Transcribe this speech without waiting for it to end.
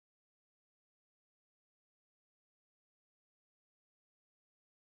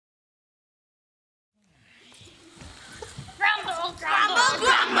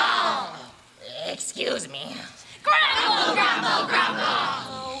Excuse me. Grumble, grumble,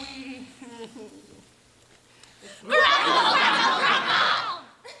 grumble! Grumble, grumble, grumble!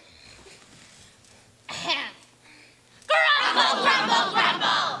 Grumble, grumble,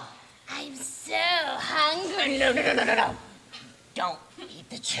 grumble! I'm so hungry. No. Don't eat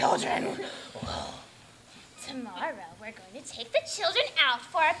the children. Tomorrow, we're going to take the children out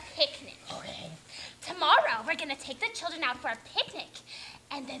for a picnic. Okay. Tomorrow, we're going to take the children out for a picnic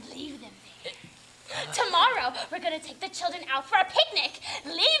and then leave them there. Tomorrow, we're going to take the children out for a picnic,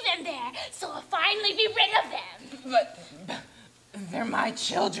 leave them there, so we'll finally be rid of them. But they're my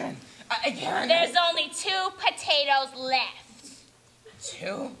children. I can't. There's only 2 potatoes left.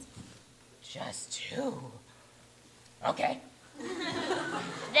 2? Just 2. Okay.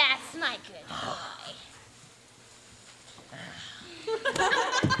 That's my good boy.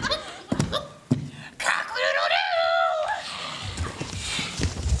 Cock-a-doodle-doo!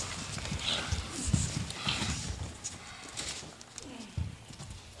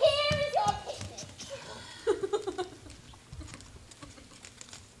 Here is your picnic.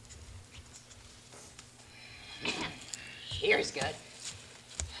 Here's good.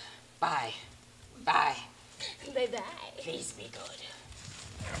 Bye. Bye. Bye-bye. Please be good.